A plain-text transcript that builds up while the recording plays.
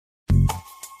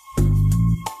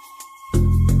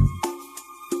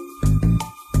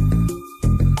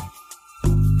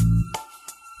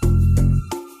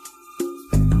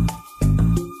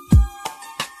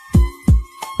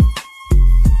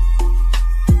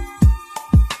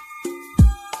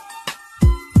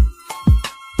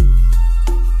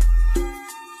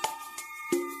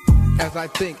as I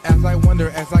think, as I wonder,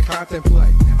 as I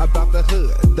contemplate about the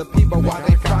hood, the people, why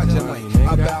they fraudulent,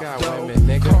 about dough,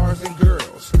 cars and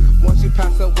girls. Once you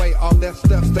pass away, all that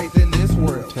stuff stays in this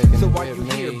world. So while you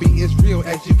here, be as real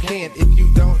as you can. If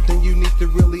you don't, then you need to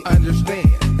really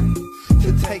understand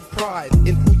to take pride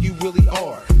in who you really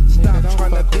are. Stop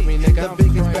trying to be the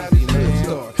biggest, baddest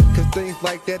superstar, cause things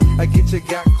like that I get you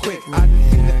got quick. I done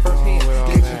seen it firsthand,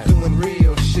 niggas doing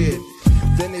real shit,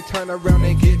 then they turn around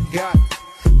and get got.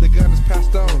 The gun is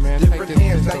passed on, different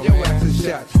hands, now your ass is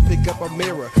shot. Pick up a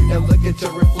mirror and look at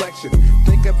your reflection.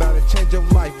 Think about it, change your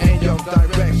life and your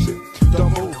direction.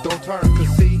 Don't move, don't turn, cause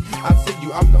see, I see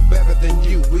you, I'm no better than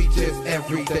you. We just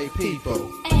everyday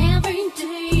people.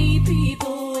 Everyday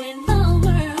people in the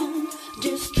world,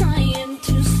 just trying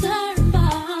to survive.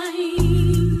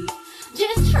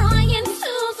 Just trying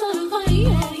to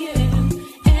survive, yeah.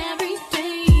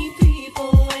 Everyday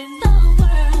people in the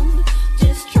world,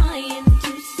 just trying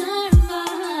to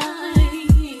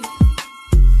survive.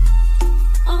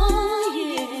 Oh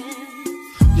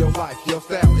yeah. Your life, your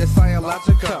style is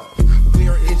biological.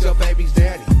 Where is your baby's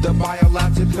daddy? The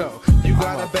biological. You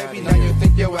got a baby, now you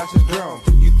think your ass is grown.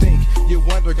 You think, you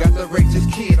wonder, got the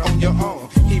racist kid on your own.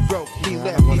 He broke, he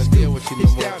left, he's still,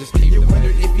 he's down. You wonder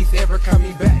if he's ever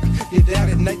coming back. You doubt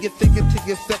it, now you're thinking to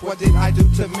yourself, what did I do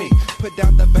to me? Put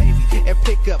down the baby and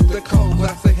pick up the cold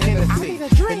glass of Hennessy.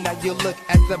 And now you look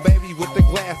at the baby with the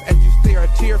glass as you stare, a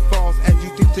tear falls as you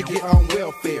think to get on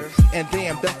welfare. And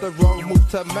damn, that's the wrong move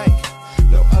to make.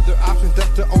 No other options, that's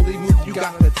the only move you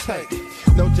gotta take.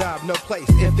 No job, no place,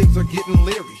 and things are getting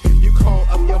leery. You call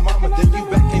up your mama, then you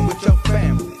back in with your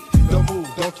family. Don't move,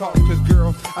 don't talk, cause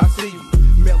girl, I see you.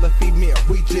 Male or female,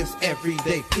 we just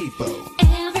everyday people.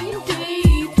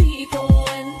 Everyday people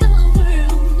in the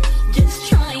world, just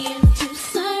trying to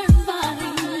survive.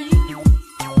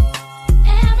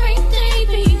 Everyday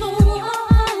people,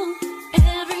 oh,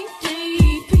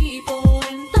 everyday people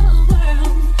in the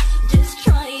world, just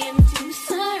trying to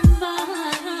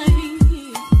survive.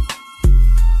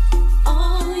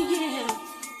 Oh yeah.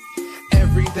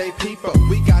 Everyday people,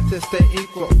 we got to stay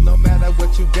equal. No matter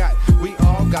what you got, we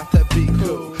all got to be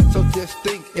cool. So just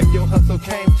think, if your hustle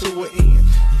came to an end,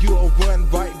 you'll run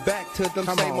right back to them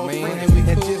same old friends.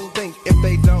 And just think, if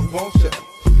they don't want you,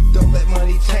 don't let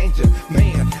money change you.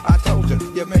 Man, I told you,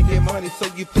 you're making money, so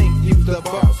you think you the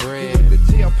boss. You went to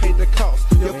jail, paid the cost.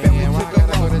 Your family took a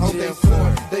loss on their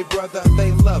son, they brother,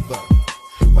 they lover.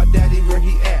 My daddy, where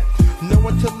he at? No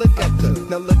one to look up to.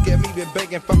 Now look at me, been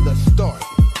begging from the start.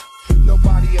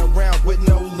 Nobody around with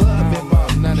no love in my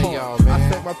heart. I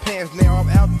set my pants, now I'm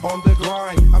out on the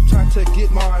grind. I'm trying to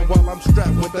get mine while I'm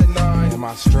strapped with a 9.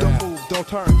 Don't move, don't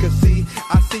turn, cause see,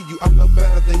 I see you, I'm no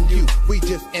better than you. We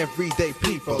just everyday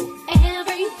people.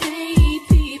 Everyday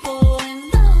people in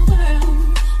the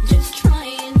world, just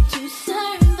trying to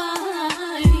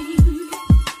survive.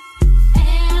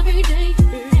 Everyday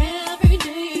people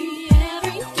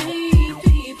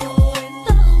in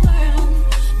the world,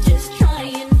 just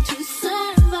trying to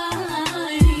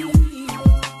survive.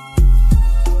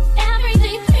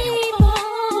 Everyday people.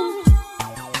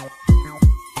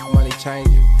 Money change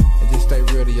you, and just stay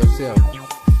real to yourself.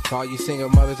 For all you single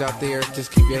mothers out there,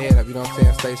 just keep your head up, you know what I'm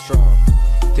saying, stay strong.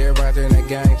 To everybody out there in that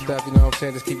gang stuff, you know what I'm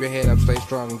saying, just keep your head up, stay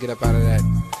strong, and get up out of that,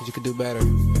 cause you can do better.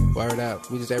 Word out,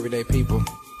 we just everyday people.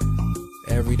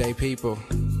 Everyday people.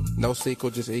 No sequel,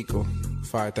 just equal.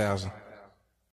 5,000.